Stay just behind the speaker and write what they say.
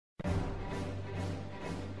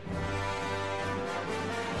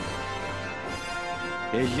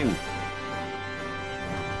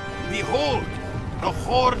Behold! The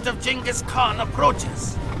Horde of Genghis Khan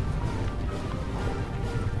approaches!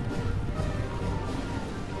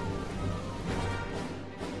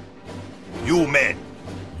 You men,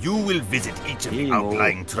 you will visit each of the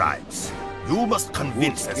outlying tribes. You must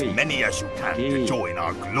convince as many as you can to join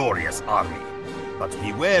our glorious army. But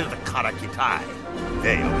beware the Karakitai.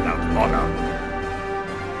 They are without honor.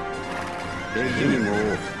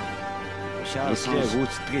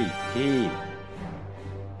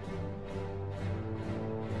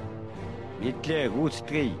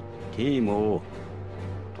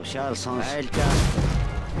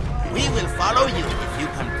 We will follow you if you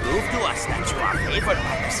can prove to us that you are favored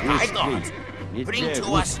by the Sky God. Bring to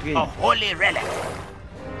us a holy relic.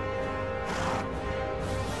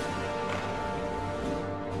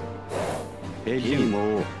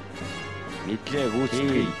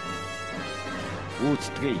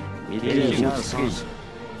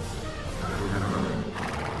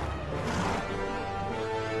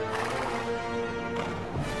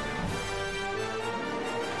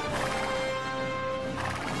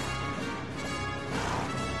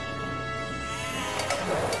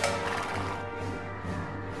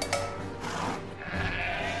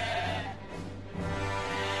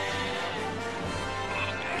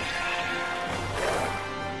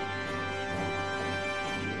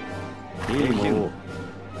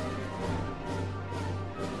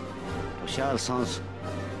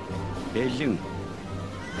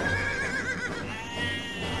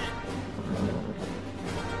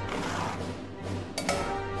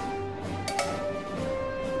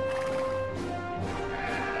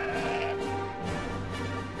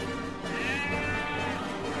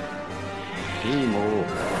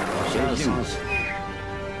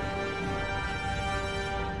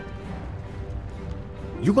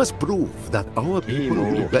 You must prove that our people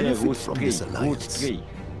will benefit from this alliance.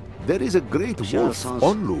 There is a great wolf,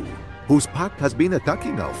 Onlu, whose pack has been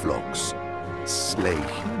attacking our flocks. Slay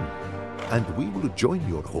him, and we will join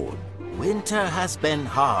your horde. Winter has been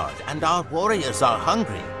hard, and our warriors are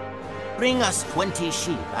hungry. Bring us 20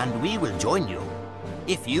 sheep, and we will join you.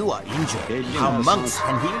 If you are injured, our monks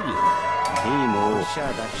can heal you.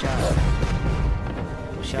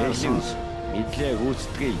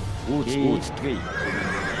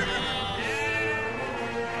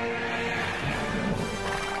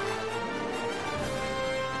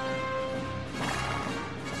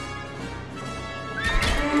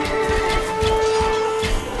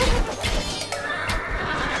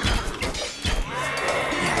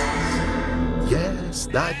 Yes,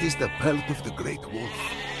 that is the pelt of the Great Wolf.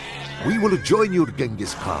 We will join your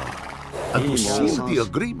Genghis Khan, and to seal the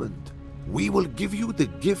agreement, we will give you the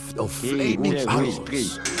gift of flaming arrows.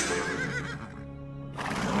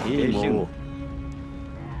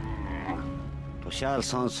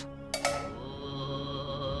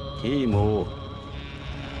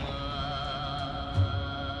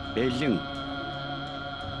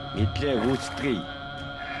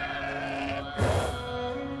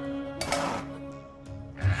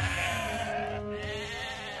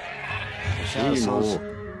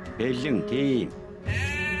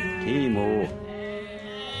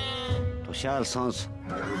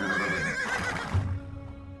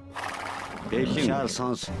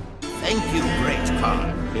 Thank you, Great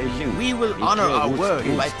Khan. We will honor our word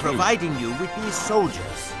by providing you with these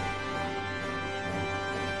soldiers.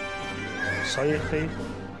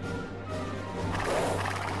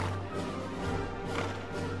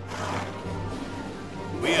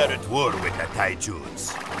 We are at war with the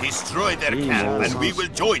Taijuns. Destroy their camp and we will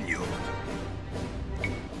join you.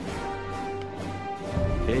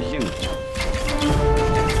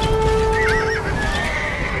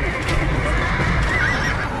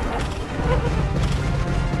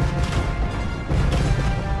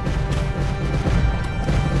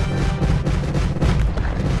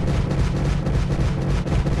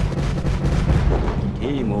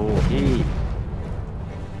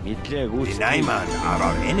 The Naiman are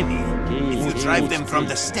our enemy. If you drive them from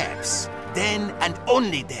the steppes, then and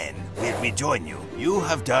only then will we join you. You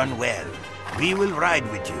have done well. We will ride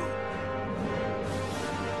with you.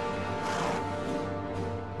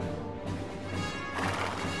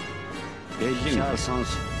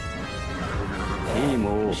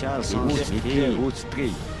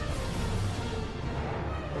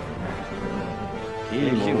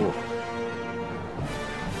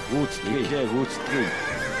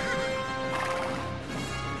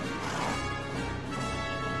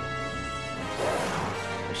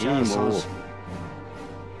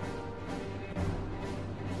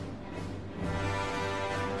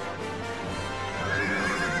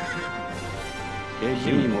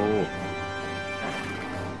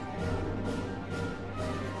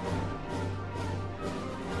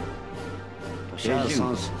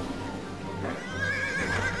 сонс.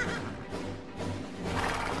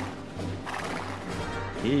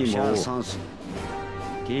 Тушаал сонс.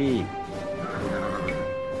 Тийм.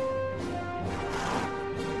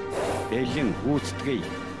 Бэлэн гүйцэтгэе.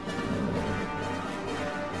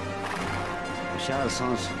 Тушаал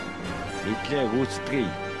сонс. Мэдлээ гүйцэтгэе.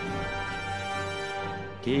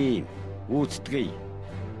 Тийм. Гүйцэтгэе.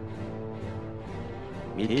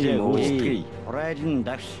 Мэдлээ гүйцэтгэе. Урайлан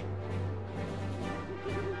давш.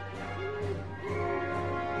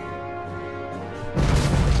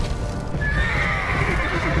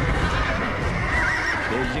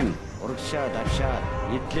 Бэлэн урагшаа давшаа.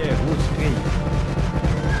 Мэдлээ гүйцэтгэе.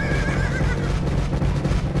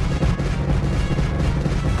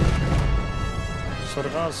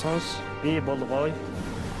 Сургаал сонс би болгоё.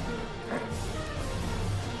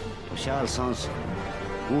 Тушаал сонс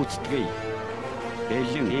гүйцэтгэе.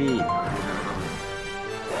 Бэлэн тийм.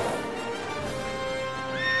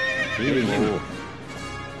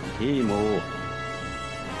 Тийм үү.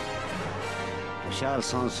 Тушаал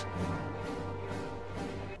сонс.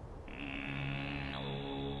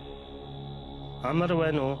 Амар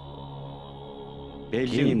байна уу?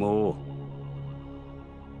 Бэлэн үү.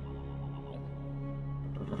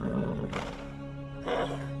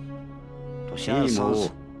 Тушаал сонс.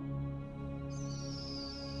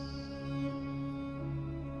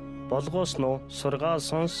 Болгоосноо сургаал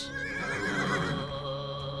сонс.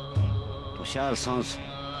 Тушаал сонс.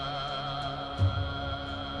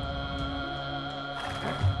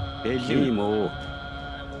 Бэлэн үү.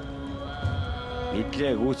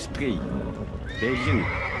 Мэдлээ гүйцэтгэе. Бэлэн.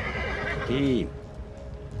 Тийм.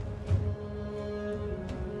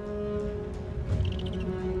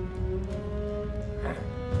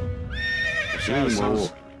 Тушаал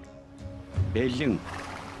сонс. Бэлэн.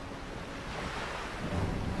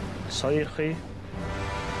 Сойрхи.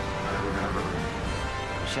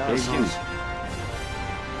 Тушаал сонс.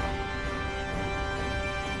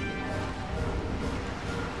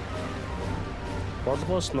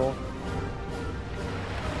 Болгоосноо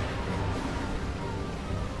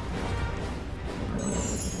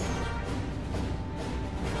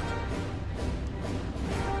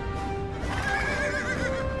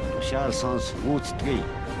Тушаал сонс гүйцэтгэе.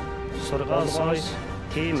 сургаал сонс.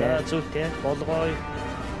 Тийм ээ. Зүйтэй болгоё.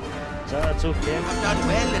 За зүйтэй. You have done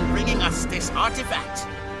well in bringing us this artifact.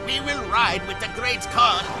 We will ride with the great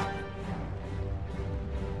Khan.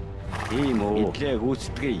 Тийм үү. Мэдлээ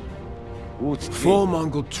гүйцэтгэе. Four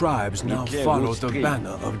Mongol tribes now follow the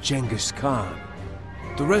banner of Genghis Khan.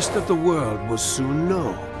 The rest of the world will soon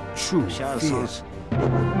know true fear.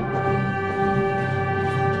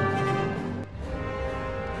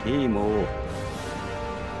 Тийм үү.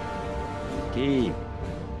 Тийм.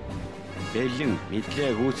 Бэлэн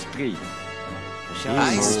мэдлээ гүйцэтгэе.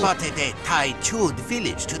 I spotted a Tai Chud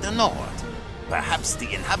village to the north. Perhaps the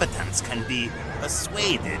inhabitants can be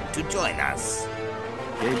persuaded to join us.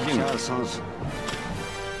 Бэлэн сонс.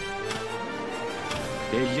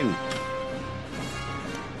 Бэлэн.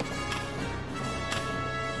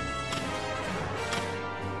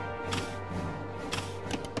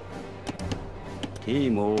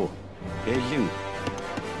 Тийм үү. Бэлэн.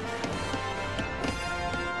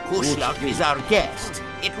 Kushlak is our guest.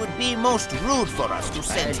 It would be most rude for us to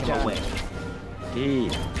send him away.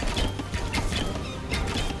 Тийм.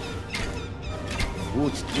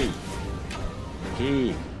 Гүйцэтгэе.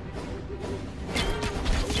 Тийм.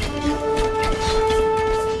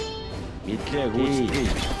 Мэдлээ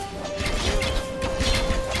гүйцэтгэе.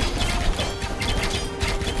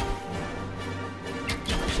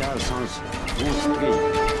 Тушаал сонс гүйцэтгэе.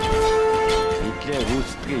 Мэдлээ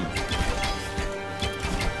гүйцэтгэе.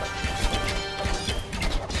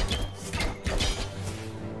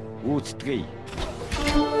 Гүйцэтгэе.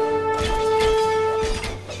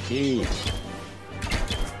 Тийм.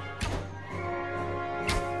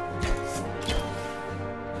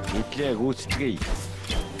 Мэдлээ гүйцэтгэе.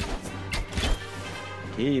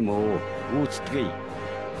 Тийм үү. Гүйцэтгэе.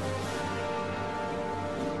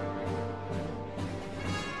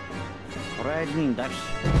 Урайлан давш.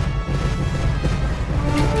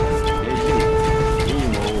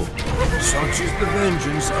 Тийм үү. Such is the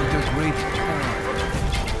vengeance of the great Khan.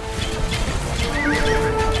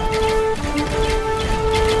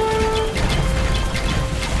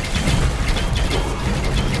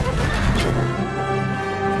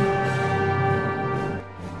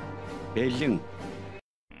 Бэлэн.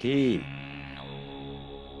 Тийм.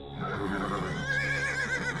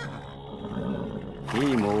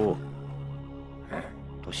 Тийм үү.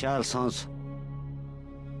 Тушаал сонс.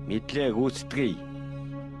 Мэдлээ гүйцэтгэе.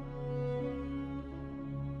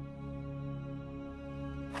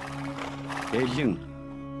 Бэлэн.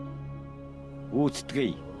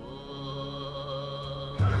 Гүйцэтгэе.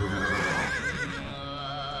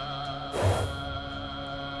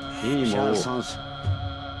 Шаал сонс.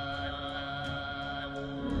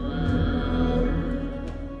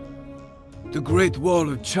 The Great Wall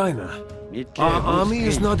of China. Our army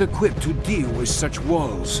is not equipped to deal with such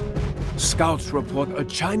walls. Scouts report a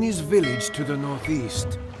Chinese village to the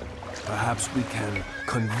northeast. Perhaps we can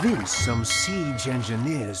convince some siege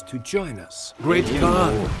engineers to join us. Great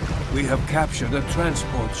Khan, we have captured a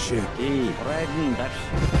transport ship.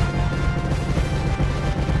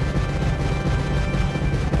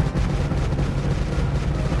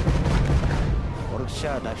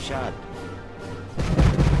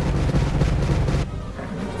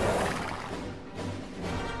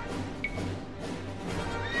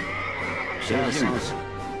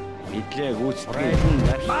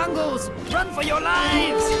 Mongols, run for your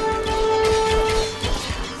lives!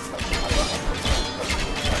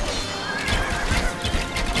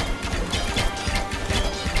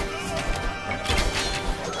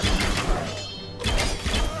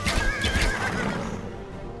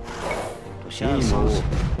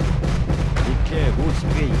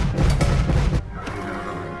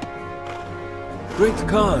 Great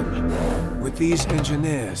Khan, with these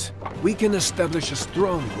engineers, we can establish a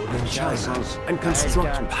stronghold in China and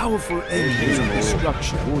construct powerful engines of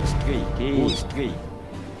destruction.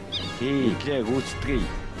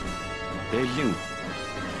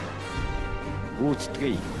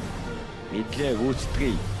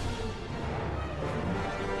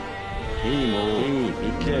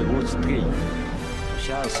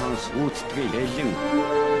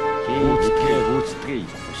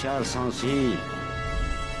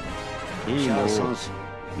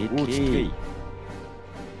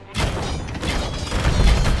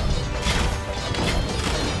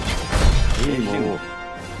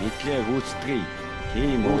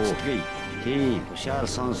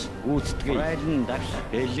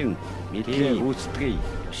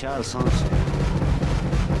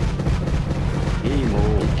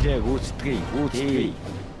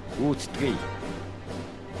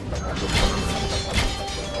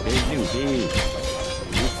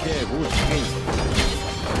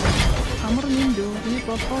 Amor lindo, di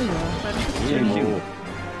papaya, parang kecil.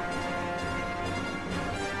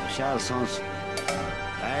 Charles,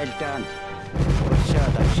 Altan,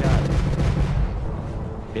 Shad,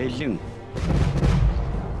 Belgium.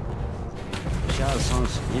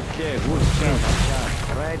 Charles, Hitler, Woodshad,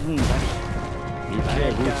 Raiden,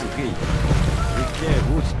 Hitler, Woodskri,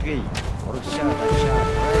 Shad, Raiden,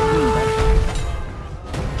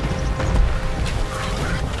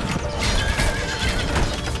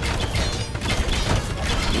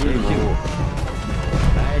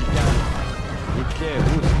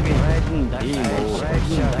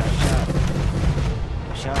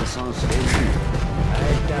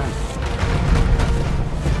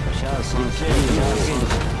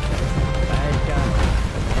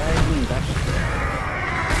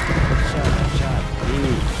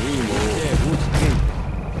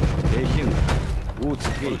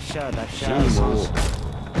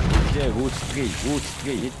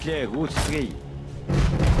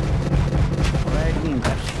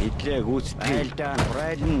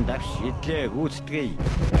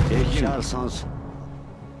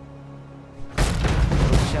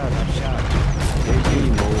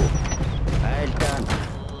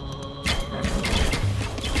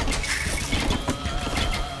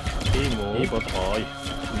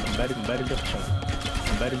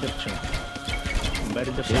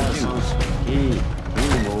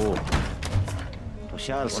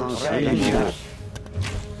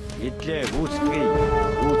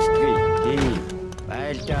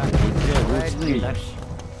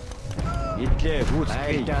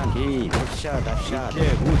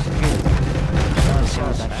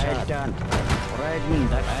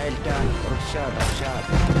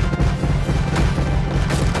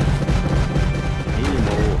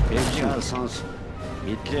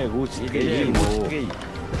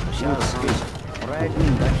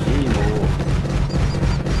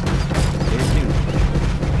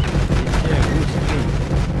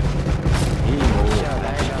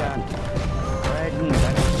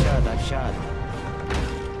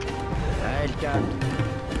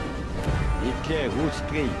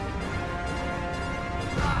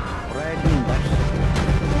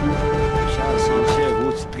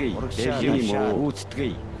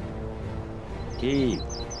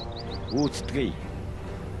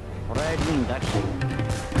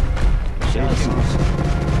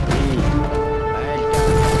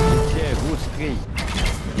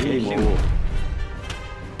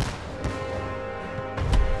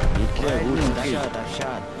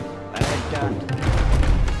 Shad.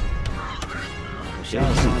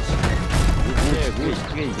 Charles,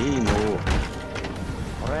 Timo.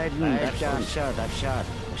 Riding that shot.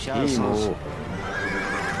 Timo.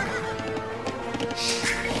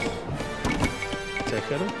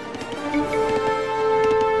 Захар.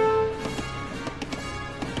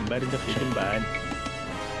 Бардагчин байна.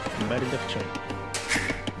 Бардагчин.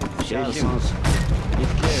 Charles,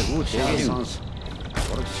 Charles.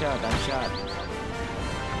 Shot.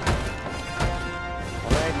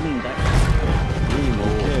 Riding that. Timo.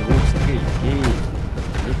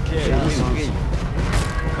 Charles.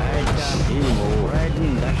 Timo.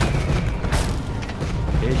 Riding that.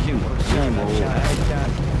 Timo.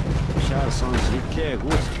 Charles,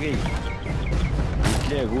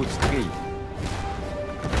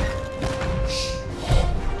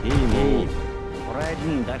 Timo.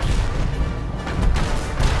 Riding that.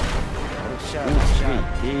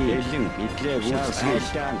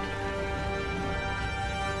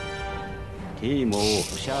 Timo,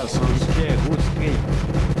 Charles,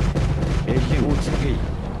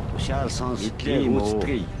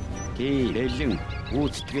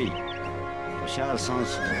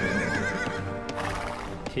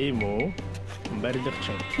 Тимо.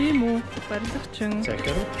 Бардагчин. Тимо. Бардагчин.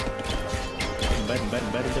 Захар.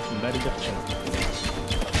 Бардагчин.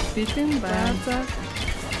 Бэлэн бааза.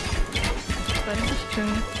 Бардагчин.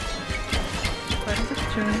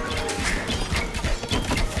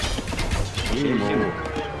 Timo,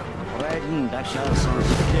 riding that Charles,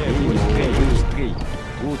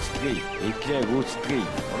 Woods 3,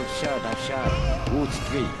 Shot, Woods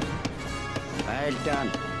 3, I'll done.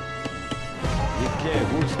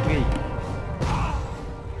 Woods 3,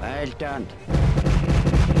 I'll done.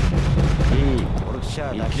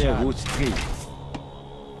 Shot, Woods 3,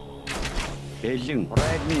 Belgium,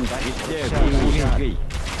 riding that Woods 3,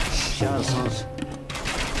 Charles,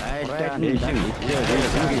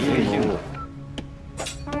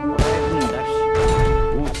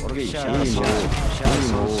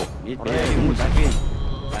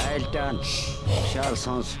 I'll done.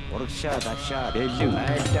 Charles, Workshop, Belgium,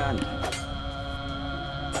 Altan,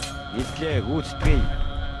 Hitler, Woods 3,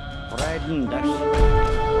 Riding Dash,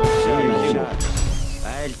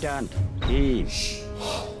 Altan, Team,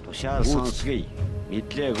 Charles 3,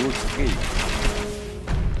 Hitler, Woods 3,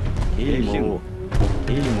 Timo,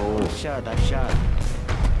 Workshop, Charles,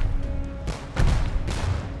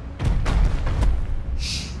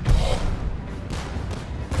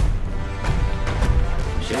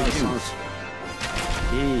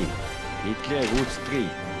 Hitler, Woods 3,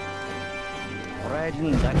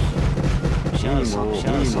 Riding Dash, Charles,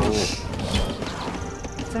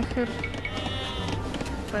 Захар.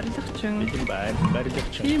 Бардагчин. Бэлэн байна.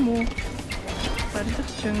 Бардагчин. Тимо.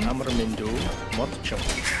 Бардагчин. Амар мэндүү. Модчин.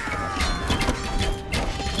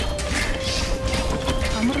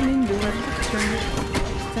 Амар мэндүү бардагчин.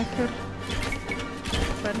 Захар.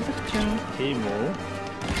 Бардагчин. Тимо.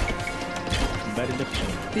 Бардагчин.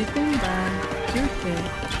 Бэлэн байна. Жүхэ.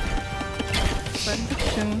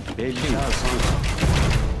 Бардагчин. Belgium,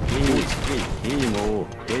 Woods 3, Timo,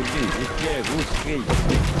 Belgium, Hitler, Woods 3.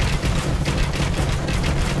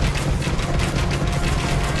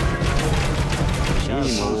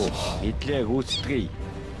 Timo, Hitler, Woods 3.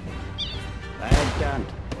 Altan,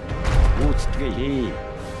 Woods 3.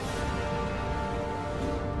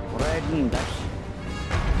 Riding Dash,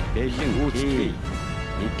 Belgium, Woods 3.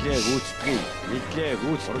 Hitler, Woods 3. Hitler,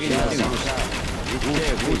 Woods 3.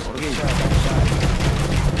 Hitler, Woods 3.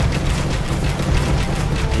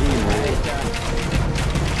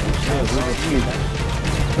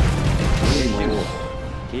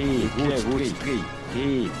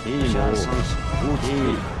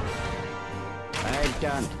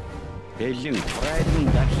 Belgium, riding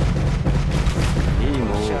Dash.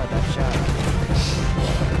 Timo,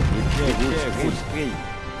 Woods 3.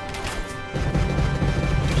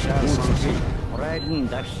 Riding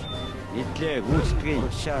Dash. Hitler, Woods 3.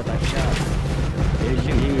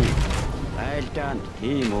 Belgium, Altan,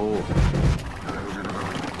 Timo.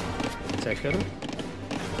 Захар.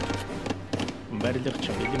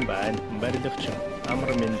 Бардагчин. Бэлэн байна. Бардагчин.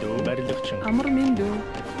 Амар мэндүү. Бардагчин. Амар мэндүү.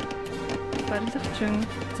 Бардагчин.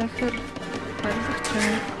 Захар. Бардагчин.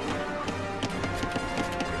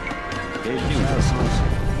 Belgium,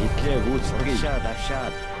 Hitler, Woods 3.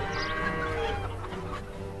 Shot.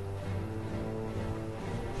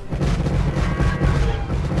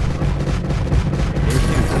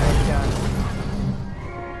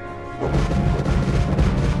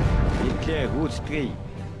 Woods 3.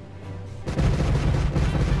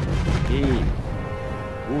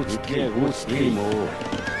 Woods 3.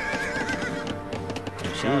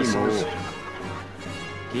 Charles.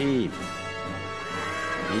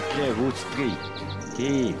 Midler Woods 3.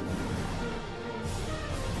 Team.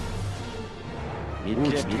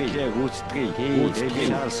 Midler Woods 3.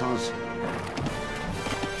 Charles Sons.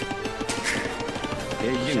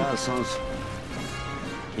 Charles Sons.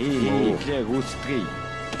 Midler Woods 3.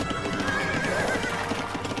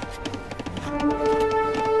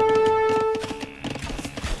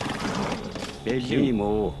 Belgium.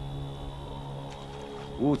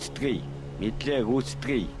 Woods 3. Midler Woods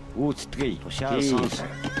 3. Woods 3. Charles Sons.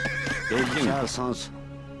 Belgium. Charles Sons.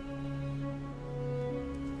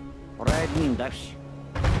 Riding Dash.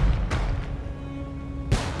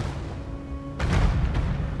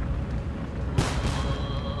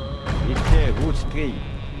 Midler Woods 3.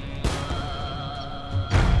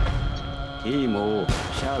 Timo.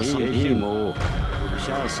 Charles Sons. Belgium.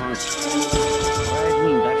 Charles Sons.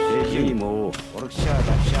 Riding Dash. Belgium. Orkshad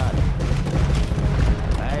Ashad.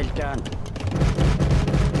 Altan.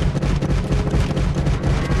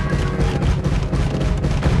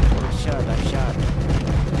 Orkshad Ashad.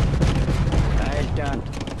 Altan.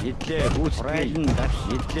 Midler Woods 3. Riding Dash.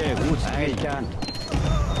 Midler Woods 3. Altan.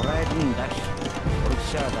 Riding Dash.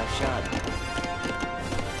 Orkshad Ashad.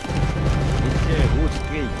 Midler Woods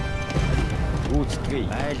 3. Woods 3.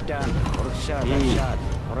 Altan. Orkshad Ashad.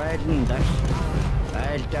 Riding Dash.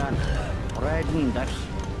 Altan. Riding Dash.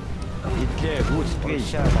 Midler Woods 3.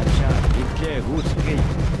 Orkshad Ashad. Midler Woods 3.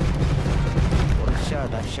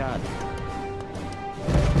 Orkshad Ashad.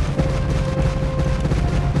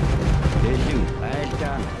 Belgium.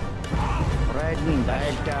 Altan. Riding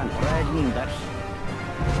Altan. Riding Dash.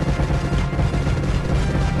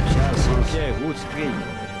 Charles Midler Woods 3.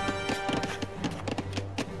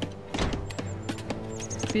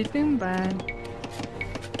 Бидэн байна.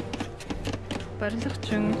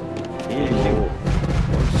 Барилгачин.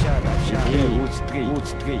 Orkshad Ashad. Woods 3.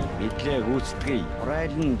 Woods 3. Midler Woods 3.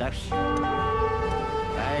 Riding Dash.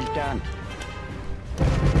 Altan.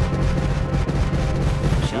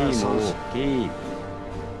 Charles Sons.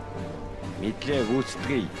 Midler Woods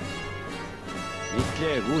 3.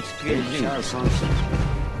 Midler Woods 3. Charles Sons.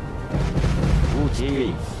 Woods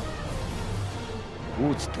 3.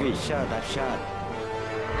 Woods 3. Orkshad Ashad.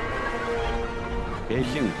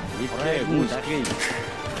 Belgium. Midler Woods 3.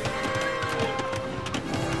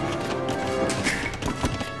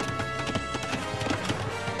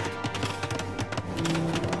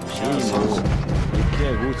 Charles Sons.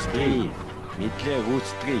 Midler Woods 3. Midler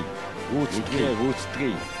Woods 3. Woods 3. Woods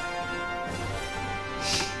 3.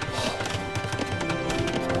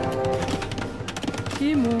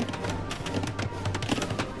 Тийм үү?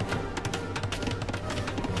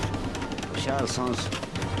 Charles Sons.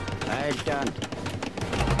 Altan.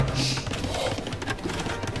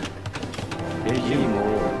 Belgium.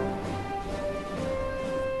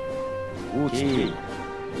 Woods 3.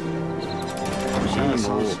 Charles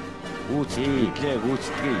Sons. Woods 3. Midler Woods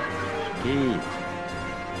 3.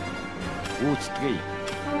 Woods 3.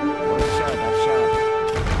 Orkshad Ashad.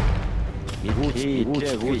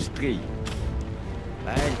 Midler Woods 3.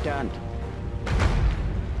 Altan.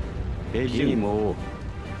 Belgium.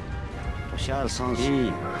 Charles Sons.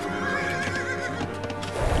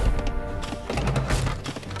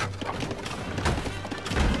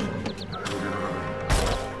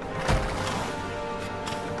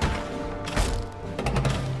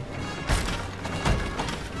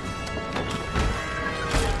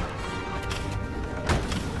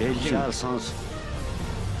 Charles Sons.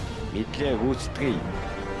 Midler Woods 3.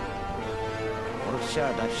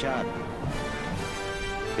 Orkshad Ashad.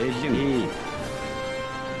 Belgium.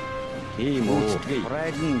 Woods 3.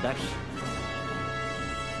 Riding Dash.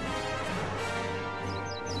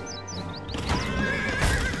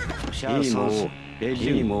 Charles Sons.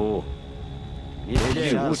 Belgium.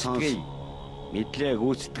 Midler Woods 3. Midler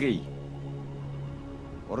Woods 3.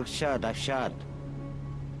 Orkshad Ashad.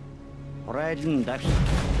 Riding Dash.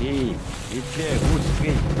 Midler Woods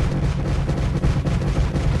 3.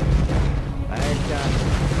 Altan.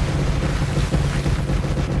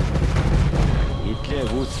 Midler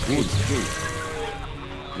Woods 3.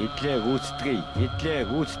 Midler Woods 3. Midler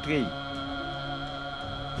Woods 3.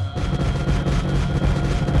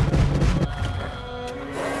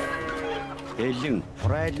 Belgium.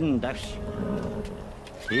 Riding Dash.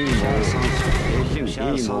 Charles Sons. Belgium.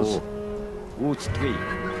 Charles Sons. Woods 3.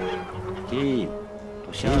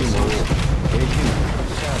 Charles Sons. Belgium.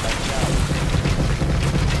 Orkshad Ashad.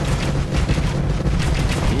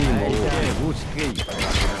 Woods 3.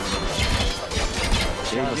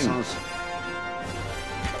 Charles Sons.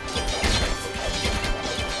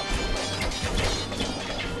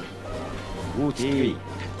 Woods 3.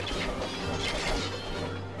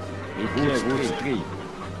 Midler Woods 3.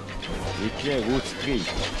 Итлээ гүйцэтгэе.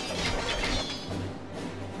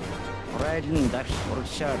 Райден дагш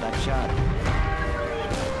урагшаа дагшаа.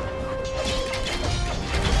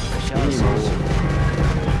 Шаасаас.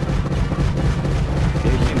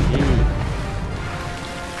 Бэлэн хий.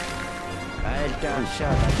 Айлдан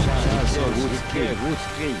шаа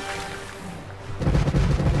гүйцэтгэе.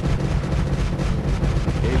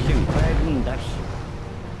 Бэлэн райден дагш.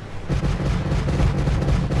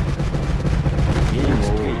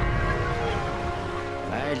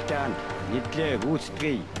 Айлдан итлээ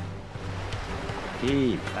гүйцэтгэе.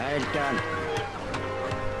 Тий, айлдан.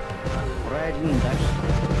 Райден дагш.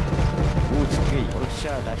 Гүйцэтгэе.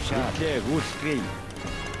 Урагшаа дагшаа. Итлээ гүйцэтгэе.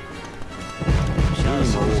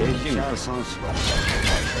 Шаасаас.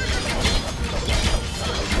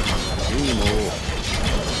 Иймөө.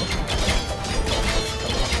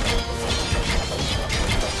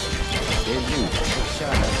 Бэлэн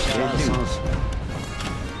урагшаа дагшаа.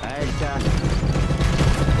 Айлдан.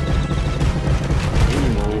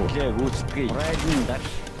 Итлээ гүйцэтгэе. Райден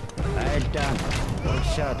дагш. Айлдан.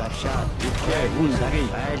 Урагшаа дагшаа. Итлээ гүйцэтгэе.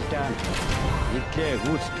 Айлдан. Итлээ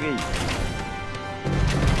гүйцэтгэе.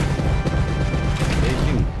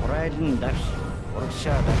 Бэлэн райден дагш.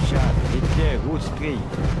 Урагшаа дагшаа. Итлээ гүйцэтгэе.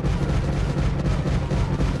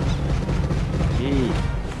 Тий,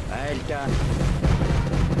 айлдан.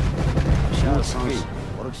 Шаасаас.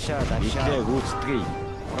 Урагшаа дагшаа. Итлээ гүйцэтгэе.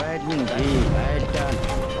 Райден дагш. Айлдан.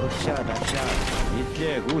 Урагшаа дагшаа.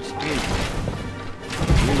 Итлээ гүйцэтгэе.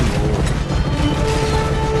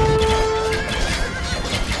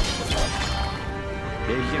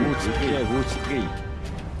 Бэлэн гүйцэтгэе.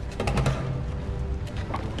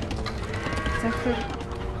 Захир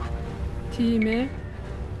тийм ээ.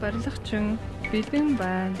 Барилгачин бэлэн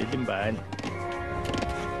байна. Бэлэн байна.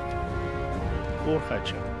 Уурхаач.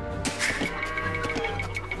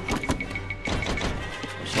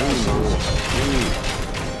 Шаасаас.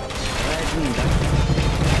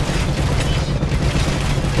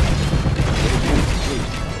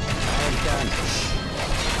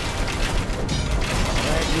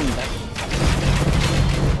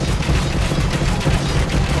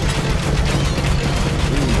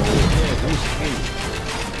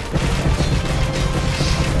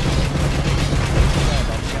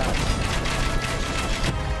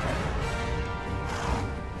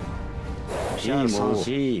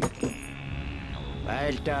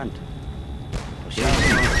 Айлдан.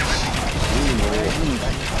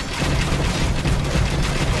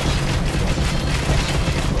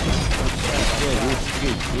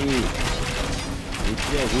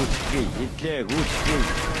 Итлээ гүйцэтгэе.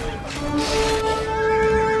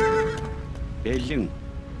 Бэлэн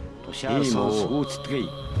тушаасаас гүйцэтгэе.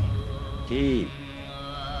 Тийм.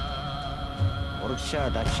 Урагшаа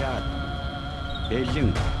дагшаа. Бэлэн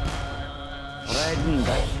райден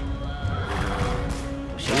дагш.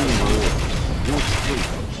 Тушаасаас гүйцэтгэе.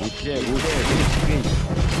 Итлээ гүйцэтгэе.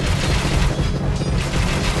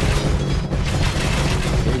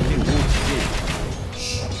 Бэлэн гүйцэтгэе.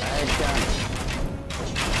 Айлдан.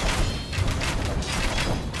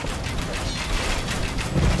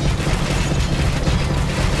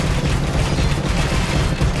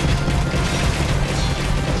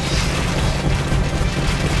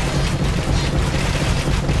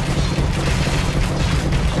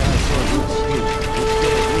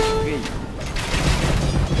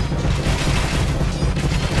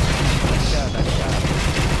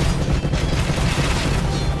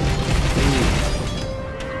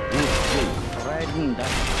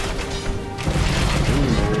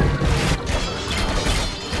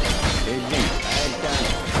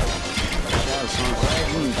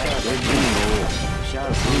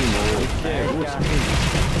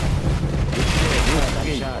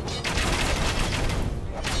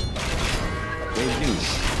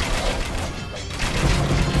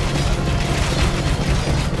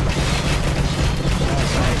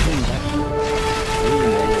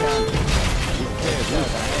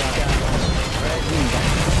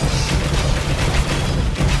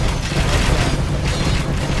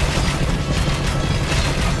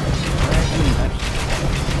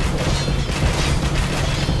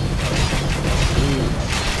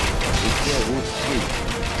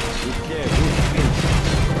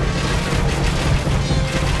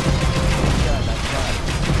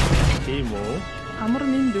 Амар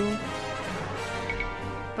миндүү.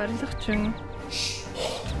 Барилгачин.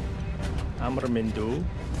 Амар миндүү.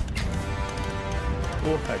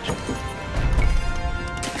 Уурхаач.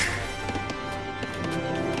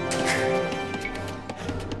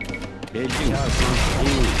 Бэлэн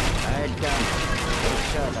айлдан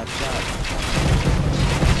урагшаа.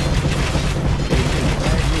 Бэлэн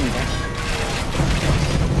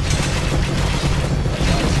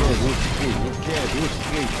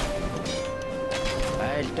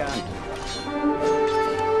Айлдан.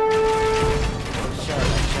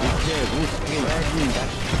 Итлээ гүйцэтгэе. Айлдан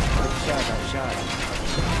даш. Урагшаа.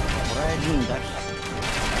 Айлдан даш.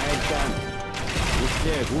 Айлдан.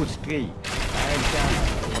 Итлээ гүйцэтгэе. Айлдан.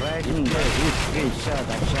 Айлдан гүйцэтгэе.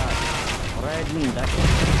 Шаа. Айлдан даш.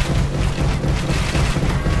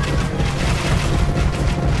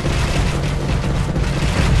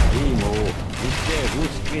 Имо. Итлээ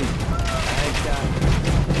гүйцэтгэе. Айлдан.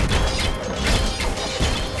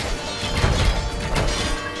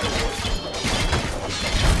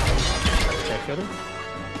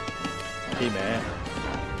 Тиймээ.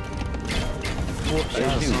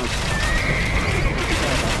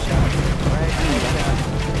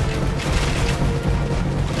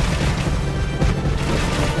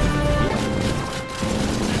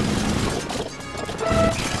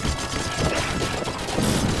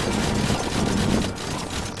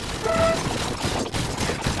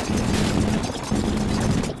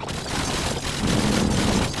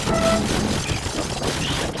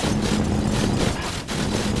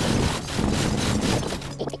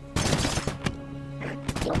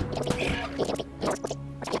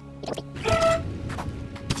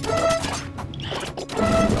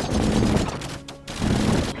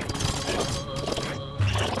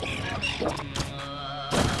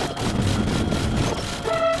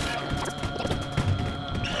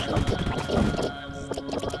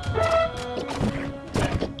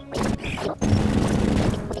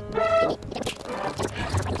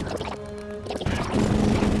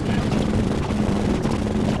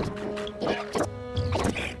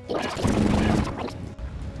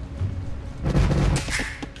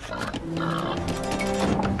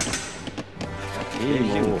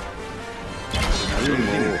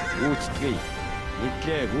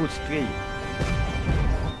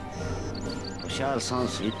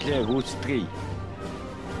 Сонс итлээ гүйцэтгэе.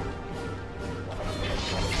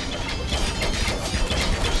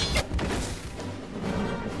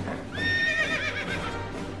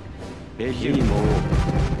 Бэлим үү.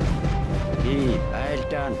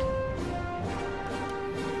 Айлдан.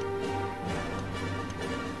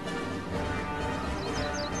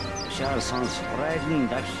 Шаар сонс райлн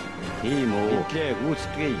даш. Ийм үү. Итлээ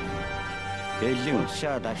гүйцэтгэе. Бэлим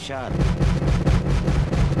давшаад.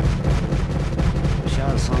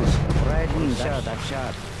 Sons, riding shot of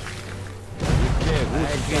shot. Itle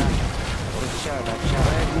gúctví. Shot of shot.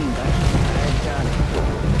 Riding dash. Айлдан.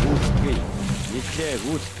 Gúctví. Itle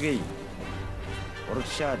gúctví.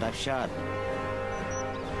 Shot of shot.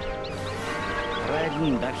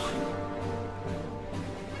 Riding dash.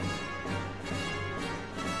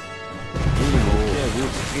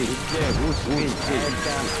 Itle gúctví.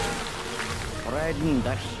 Айлдан. Riding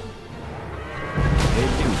dash.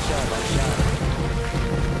 Riding shot of shot.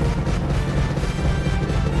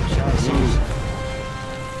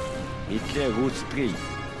 Итлээ гүйцэтгэе.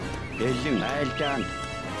 Бэлэн айлдан.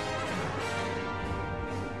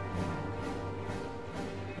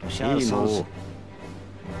 Шаасонс.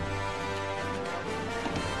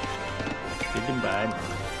 Бэлэн байна.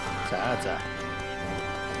 За.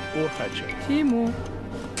 Уухач. Тийм үү.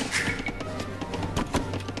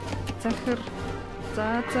 Захир.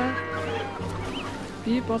 За.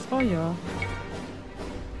 Би болгоё.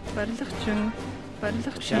 Барилгачин.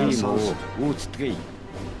 Шаасонс. Гүйцэтгэе.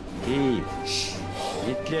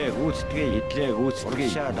 Итлээ гүйцэтгэе.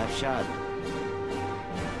 Шаад.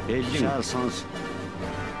 Бэлэн. Шаасонс.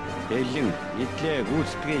 Бэлэн. Итлээ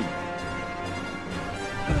гүйцэтгэе.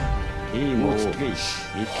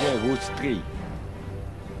 Итлээ гүйцэтгэе.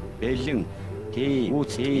 Бэлэн.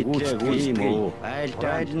 Гүйцэтгэе.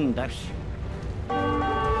 Айлдан даш.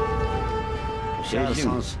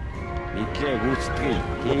 Шаасонс. Итлээ гүйцэтгэе.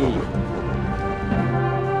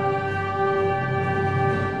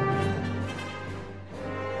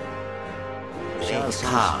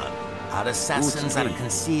 Khan. Our assassins are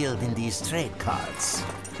concealed in these trade carts.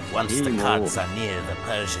 Once the carts are near the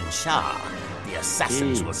Persian Shah, the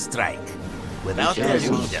assassins will strike. Without their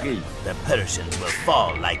leader, the Persians will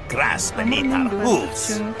fall like grass beneath our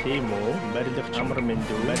hooves. Timo, барилгач амар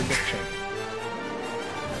мэндүү, барилгач.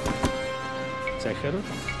 Захир.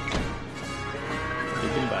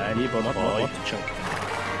 Бэлэн байна, болооч.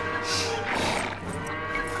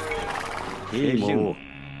 Тимо.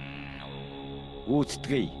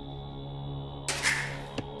 Гүйцэтгэе.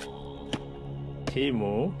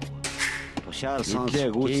 Тимо. Тушаал сонс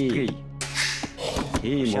гүйцэтгэе.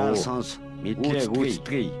 Тимо. Сонс мэдлээ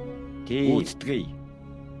гүйцэтгэе. Гүйцэтгэе.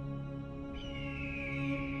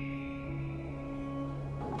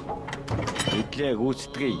 Мэдлээ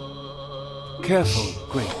гүйцэтгэе. Careful,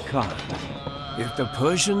 great Khan. If the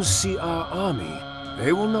Persians see our army,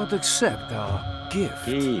 They will not accept our gift.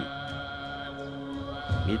 Тийм.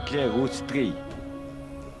 Мэдлээ гүйцэтгэе.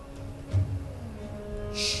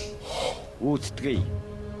 Гүйцэтгэе.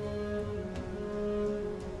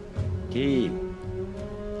 Тийм.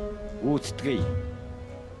 Гүйцэтгэе.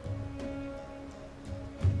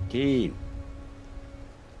 Тийм.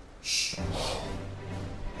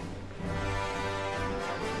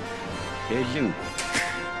 Бэлэн.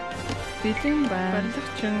 Бэлэн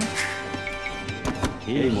барилгачин.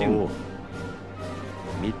 Тийм үү.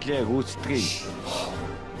 Мэдлээ гүйцэтгэе.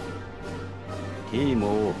 Тийм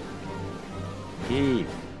үү. Тийм.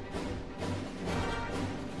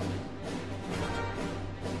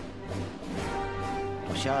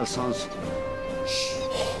 Тушаал сонс.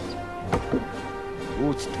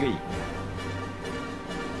 Гүйцэтгэе.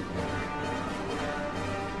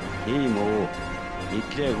 Тийм үү.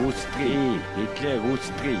 Мэдлээ гүйцэтгэе. Мэдлээ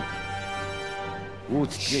гүйцэтгэе.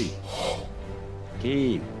 Гүйцэтгэе.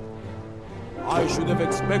 Тийм. I should have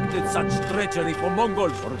expected such treachery from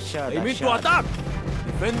Mongols. They mean to attack!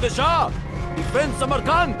 Defend the Shah! Defend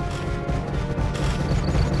Samarkand!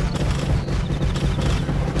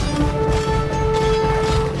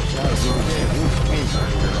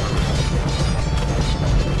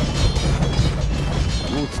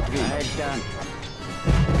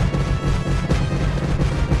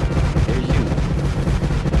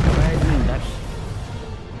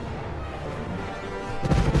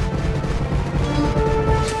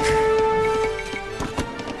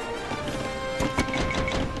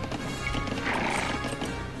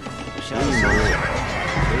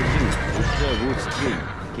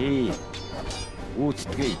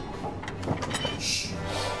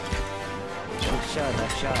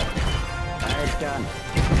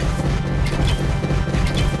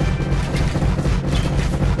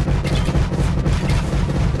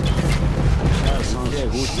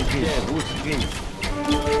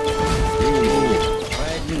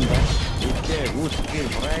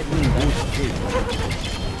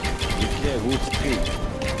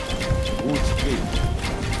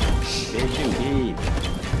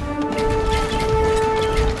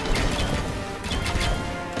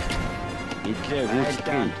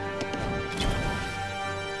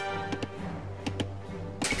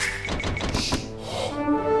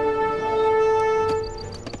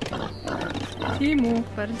 Тийм үү,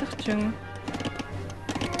 барилгачин.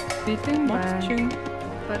 Бэлэн модчин.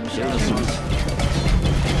 Барилгачин.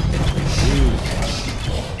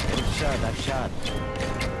 Шад.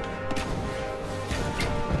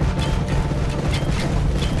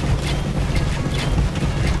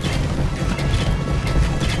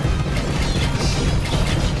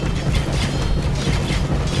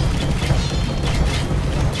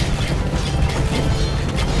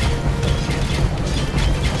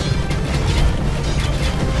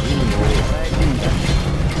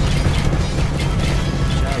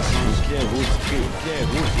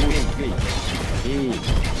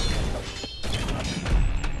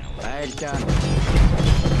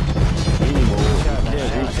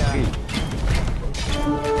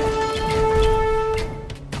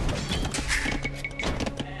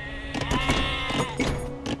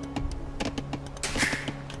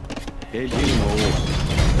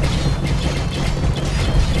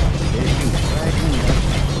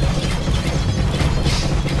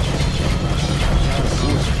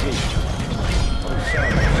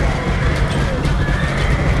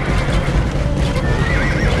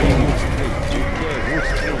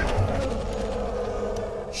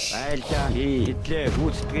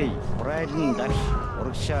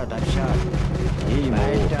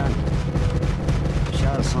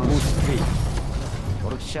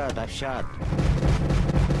 Shot.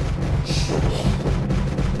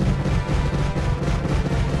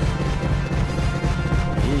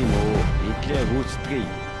 Imo, itle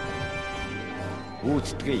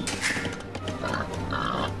гүйцэтгэе.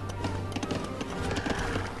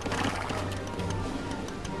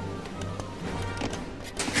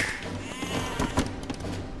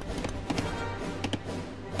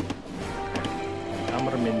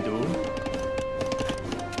 Амар мэндүү.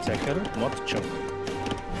 Захир модчин.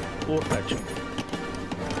 Ууртачин.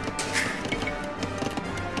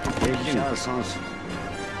 Бэлэн сонс.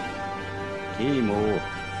 Тийм үү.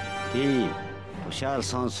 Тийм. Тушаал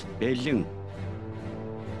сонс бэлэн.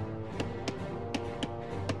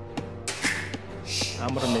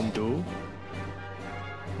 Амар мэндүү.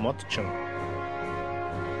 Модчин.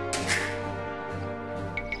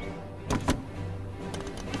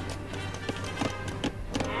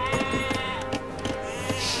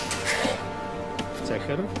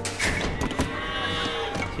 Захир.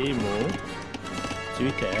 Тийм үү.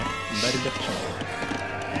 Зүйтэй барилгачин.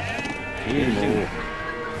 Тийм үү.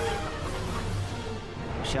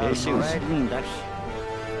 Battlegrounds.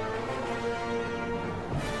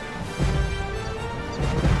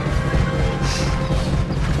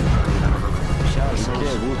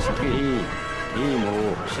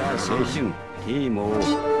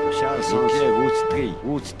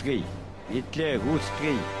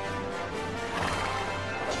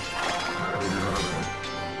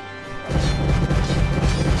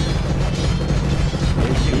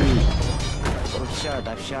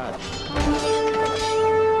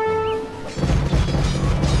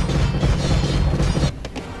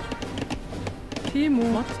 Тийм үү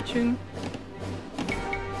мод чин.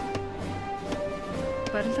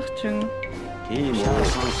 Барилга чин. Тийм үү.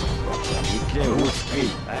 Идлээ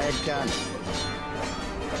үүсгэе. Айлдан.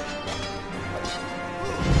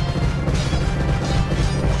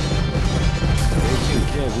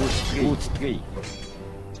 Үүсгэе.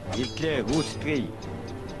 Идлээ үүсгэе.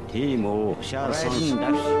 Тийм үү. Шаарсан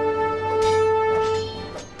даш.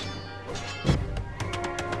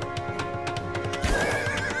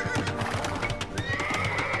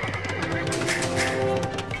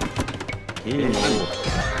 Тийм үү.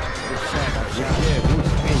 Идлээ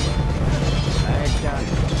үүсгэе. Айлдан.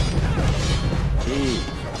 Тийм.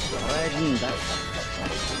 Айлдан даш.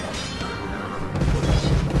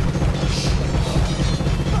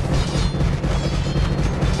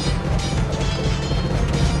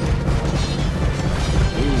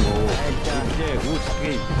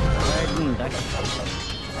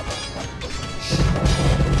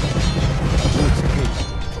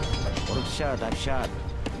 Shot.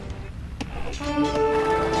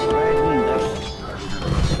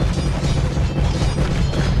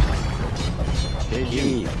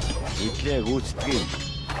 Бэлгийн идлээ гүйцэтгэе.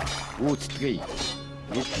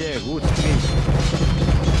 Идлээ гүйцэтгэе.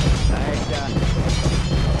 Айлдан.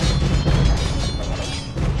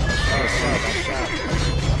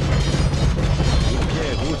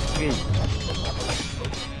 Идлээ гүйцэтгэе.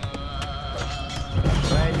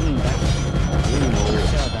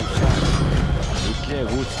 Идлээ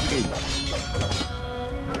гүйцэтгэе.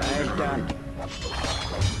 Айлдан.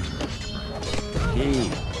 Тийм.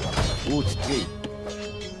 Гүйцэтгэе.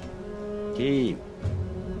 Тийм.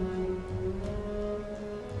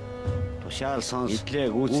 Тушаал сонс. Идлээ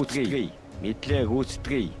гүйцэтгэе. Идлээ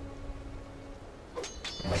гүйцэтгэе.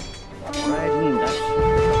 Айлдан.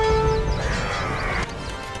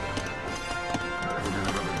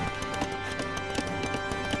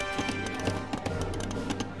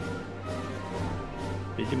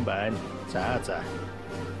 Бэлэн байна. За.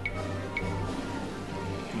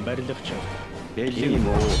 Барилгач. Бэлэн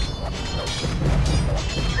үү.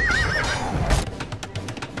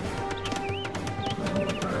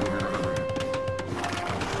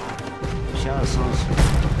 Шансons.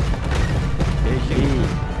 Бэлэн.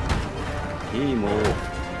 Тийм үү.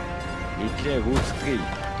 Идлээ гүйцэтгэе.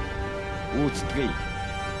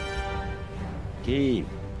 Тийм.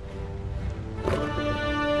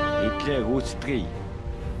 Идлээ гүйцэтгэе.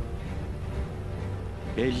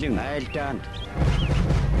 Бэлэн айлдан.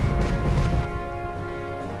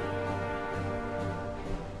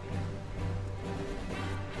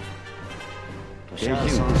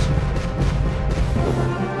 Бэлэн.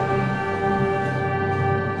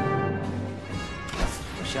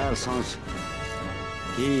 Шансons.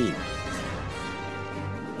 Тийм.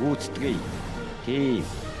 Гүйцэтгэе. Тийм.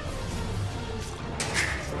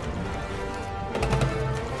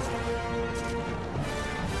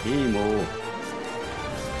 Тийм үү.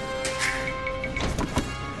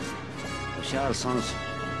 Шансons.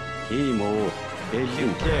 Тийм үү.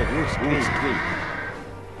 Бэлэнтэй гүйцэтгэе.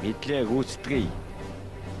 Идлээ гүйцэтгэе.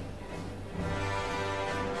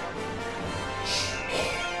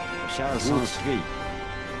 Шансons.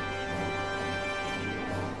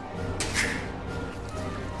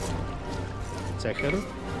 Захир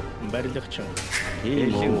барилгач.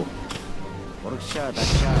 Тийм үү. Урагшаа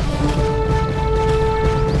дачаа.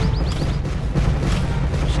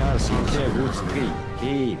 Шансons гүйцэтгэе.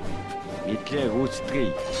 Тийм. Идлээ гүйцэтгэе.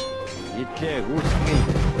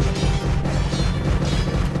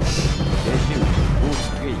 Бэлэн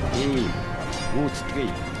гүйцэтгэе. Тийм. Гүйцэтгэе.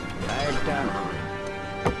 Айлдан.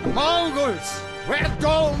 Mongols! We're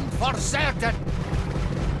doomed for certain!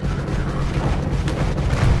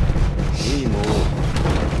 Тийм үү.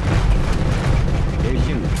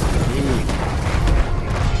 Бэлэн. Тийм.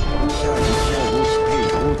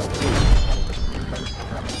 Гүйцэтгэе.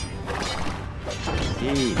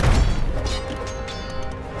 Тийм.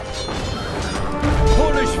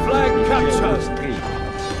 Polish flag captured!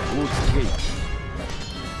 Гүйцэтгэе.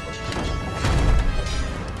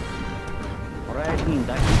 Райден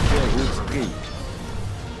дачаа гүйцэтгэе.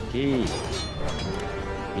 Тийм.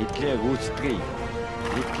 Hitler Gutskri.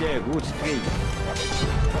 Hitler Gutskri.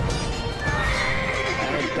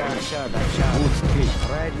 Dasha, Gutskri.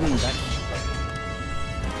 Riding Dash.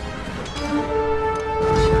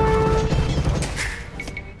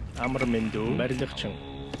 Амар Минду, барилгачин.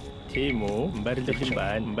 Тийм үү? Барилгачин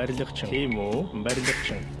байна. Барилгачин. Тийм үү?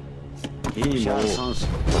 Барилгачин. Шансонс.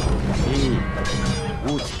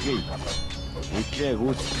 Гутскри. Hitler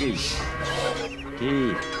Gutskri.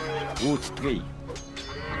 Gutskri.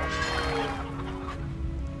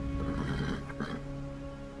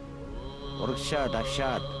 Урагшаад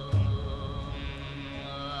авшаад.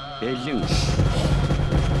 Бэлэн.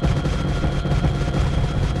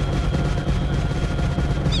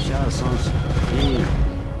 Шансонс.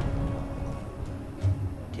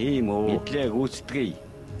 Тийм үү? Hitler Gutskri.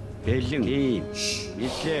 Бэлэн.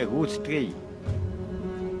 Hitler Gutskri.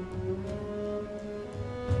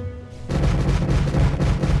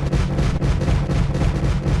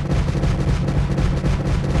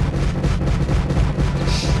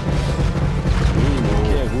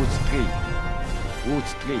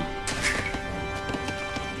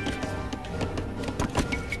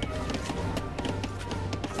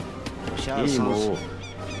 Шалсонс.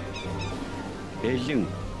 Бэлэн.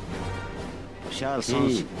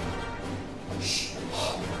 Шалсонс.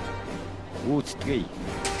 Гутскри.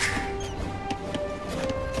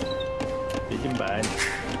 Бэлэн байна.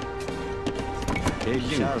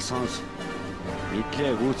 Бэлэн. Шалсонс.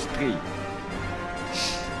 Hitler Gutskri.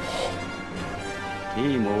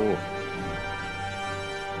 Тийм үү?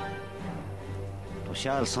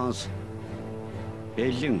 Шалсонс.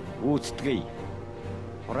 Бэлэн. Гутскри.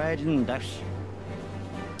 Riding Dash.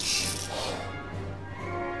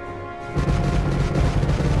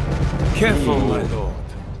 Careful, my lord.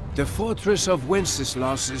 The fortress of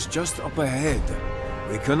Wenceslas is just up ahead.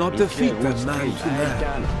 We cannot defeat them man to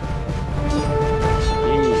man.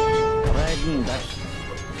 Riding Dash.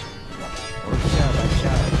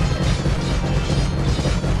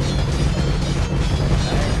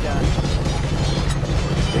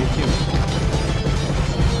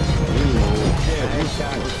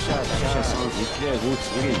 Hitler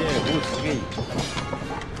Gutskri.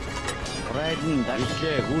 Riding Dash.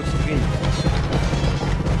 Hitler Gutskri.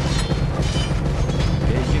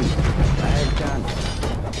 Bellum. Altan.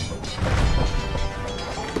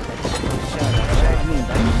 Riding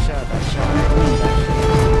Dash. Riding Dash.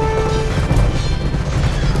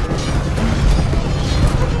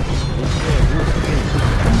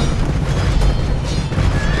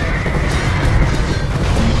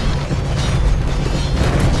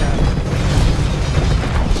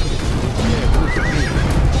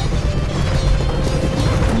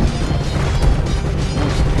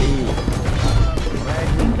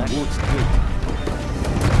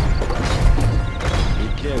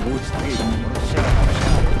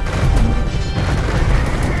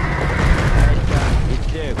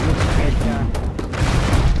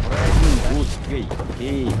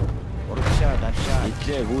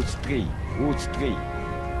 Hitler Gutskri. Gutskri.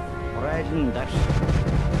 Riding Dash.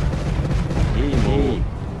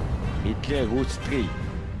 Hitler Gutskri.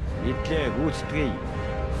 Hitler Gutskri.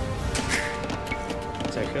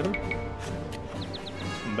 Захир.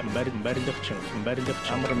 Барилгачин.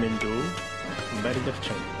 Амар Минду.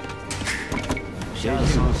 Барилгачин.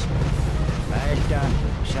 Шалсонс. Байлдан.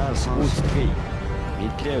 Шалсонс. Gutskri.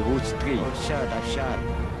 Hitler Gutskri. Авшаад.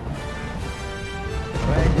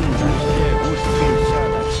 Riding Dash. Gutskri.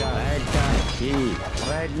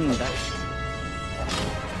 Riding Dash.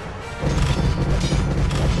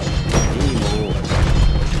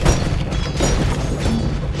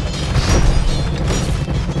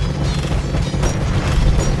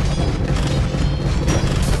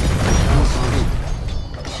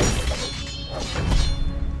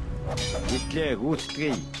 Hitler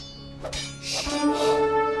Gutskri.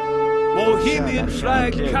 Bohemian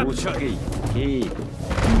flag captured.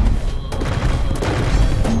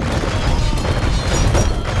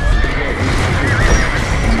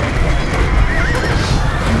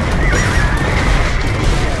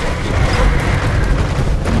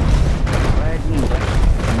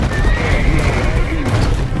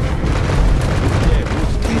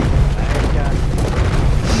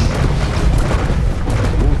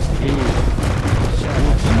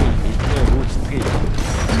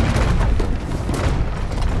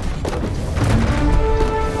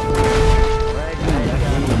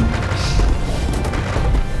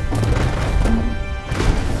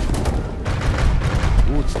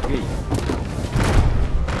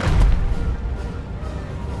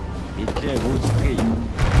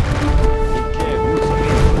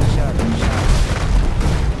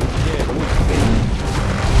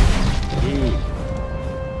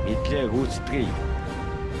 Нийтлээ гүйцэтгэе.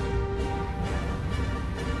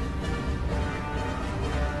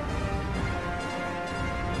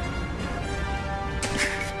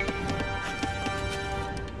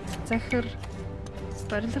 Захир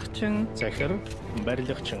барилгачин. Захир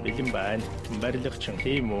барилгачин бэлэн байна. Барилгачин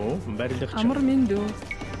тийм үү? Барилгачин. Амар мэндүү.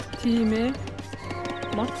 Тийм ээ.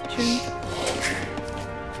 Мотчин.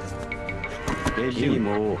 Тийм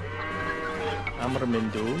үү? Амар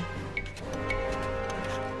мэндүү.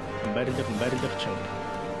 Барилгачин.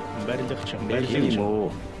 Тийм үү?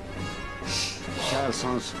 Шаар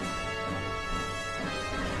сонс.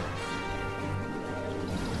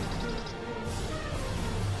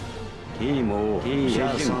 Тийм үү?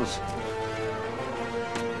 Шаар сонс.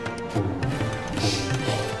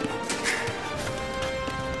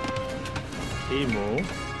 Тийм үү?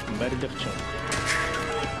 Барилгачин.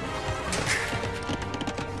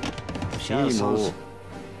 Шаар сонс.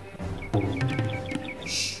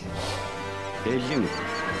 Бэлэн.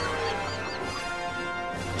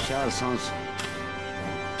 Шаар сонс.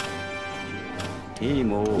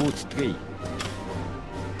 Тийм үү? Гүйцэтгэе.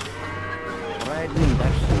 Райдын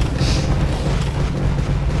даш.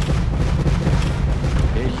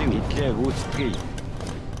 Бэлэн итлээ гүйцэтгэе.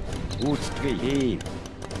 Гүйцэтгэе.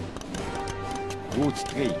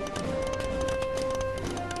 Гүйцэтгэе.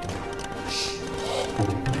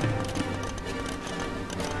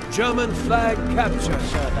 German flag captured.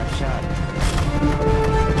 Shot.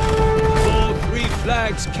 All 3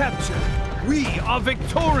 flags captured. We are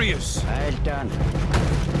victorious. Well done.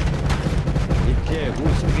 Итлээ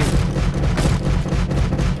гүйцэтгэе.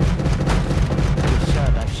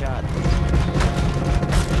 Shot.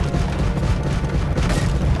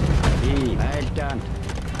 Well done.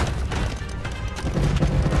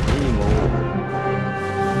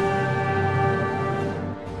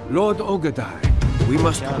 Lord Ogadai, we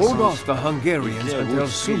must hold off the Hungarians until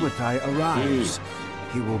Subutai arrives.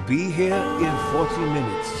 He will be here in 40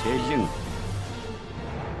 minutes. Бэлэн.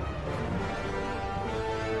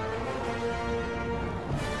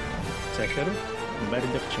 Захир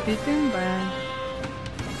барилгачин. Бэлэн байна.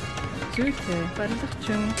 Зүйтэй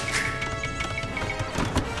барилгачин.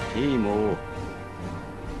 Тийм үү?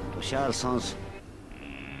 Тушаал сонс.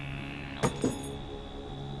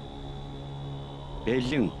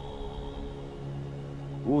 Бэлэн.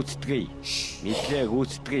 Гүйцэтгэе. Нийтлээ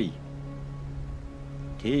гүйцэтгэе.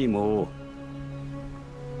 Тийм үү?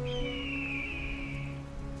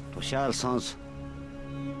 Тушаал сонс.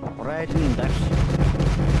 Райдын даш.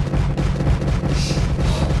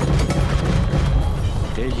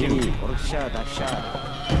 Бэлэн. Урагшаа дашаа.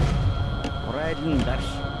 Райдын даш.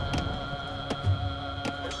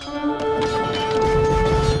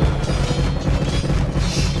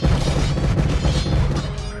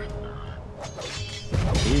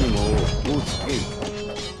 Тийм үү? Гүйцэтгэе.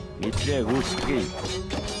 Нийтлээ гүйцэтгэе.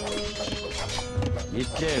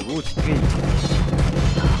 Нийтлээ гүйцэтгэе.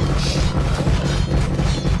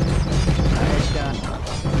 Айдан.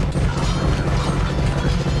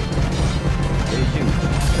 Бэлэн.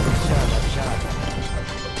 Шаа.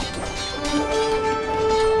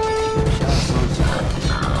 Шаа сонс.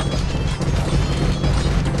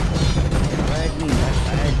 Айдан.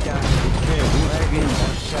 Айдан. Нийтлээ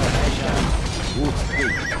гүйцэтгэе. Гүйцэтгэе.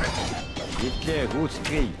 Нийтлээ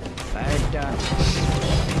гүйцэтгэе. Айдан.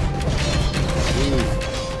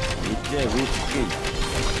 Нийтлээ гүйцэтгэе.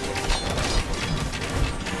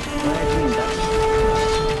 Айдан.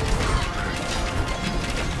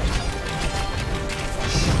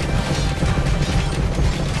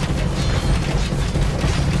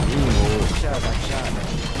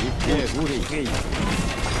 Нийтлээ гүйцэтгэе.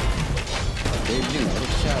 Бэлэн.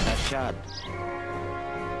 Шаа.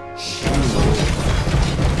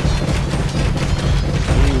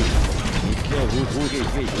 Нийтлээ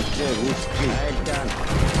гүйцэтгэе. Айдан.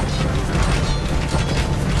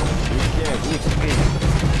 Нийтлээ гүйцэтгэе.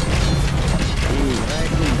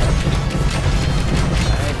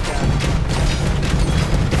 Айдан.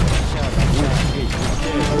 Шаа.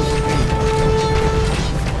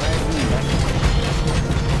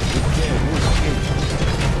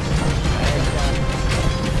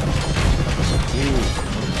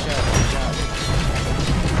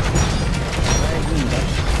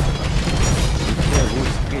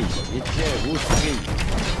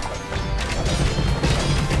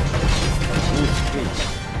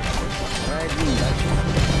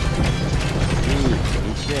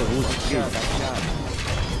 Нийтлээ гүйцэтгэе.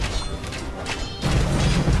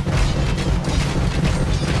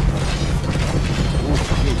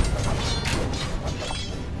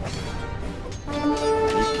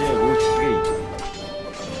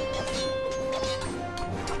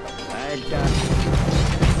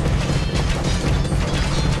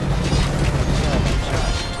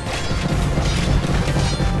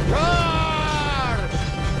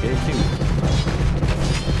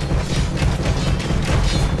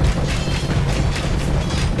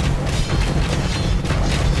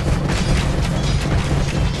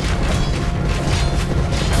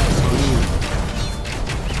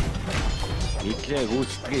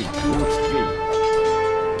 Гуцкий.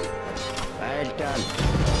 Байлдаан.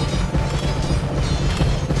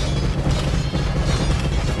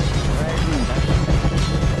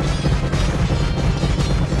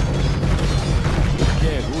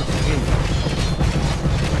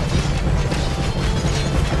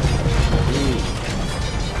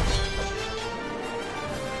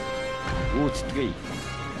 Гуцкий.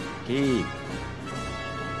 Тийм.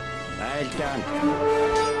 Байлдаан.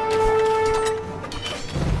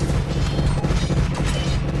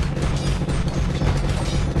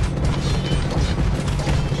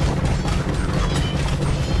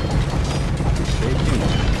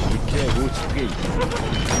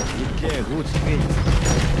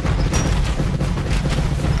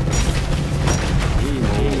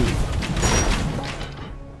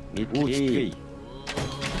 Гуцкий.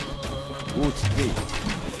 Гуцкий.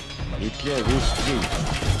 Итле Гуцкий.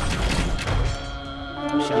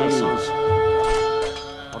 Шансons.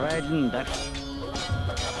 Райден дакс.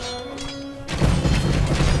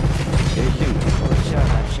 Элин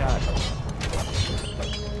шат.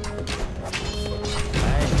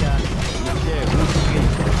 Байлдаан. Итле Гуцкий.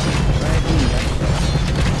 Райден дакс.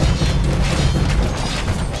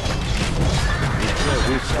 Итле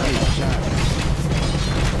Гуцкий шат.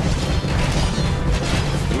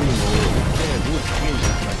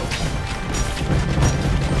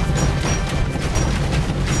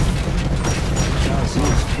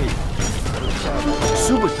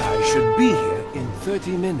 Subutai should be here in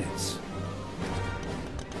 30 minutes.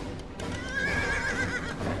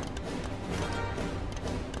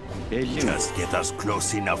 Just get us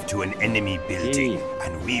close enough to an enemy building,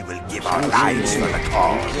 and we will give our lives for the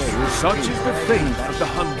cause. Such is the fate of the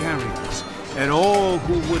Hungarians, and all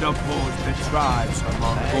who would oppose the tribes of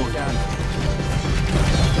Mongolia.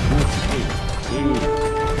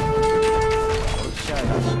 Shut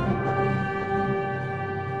up.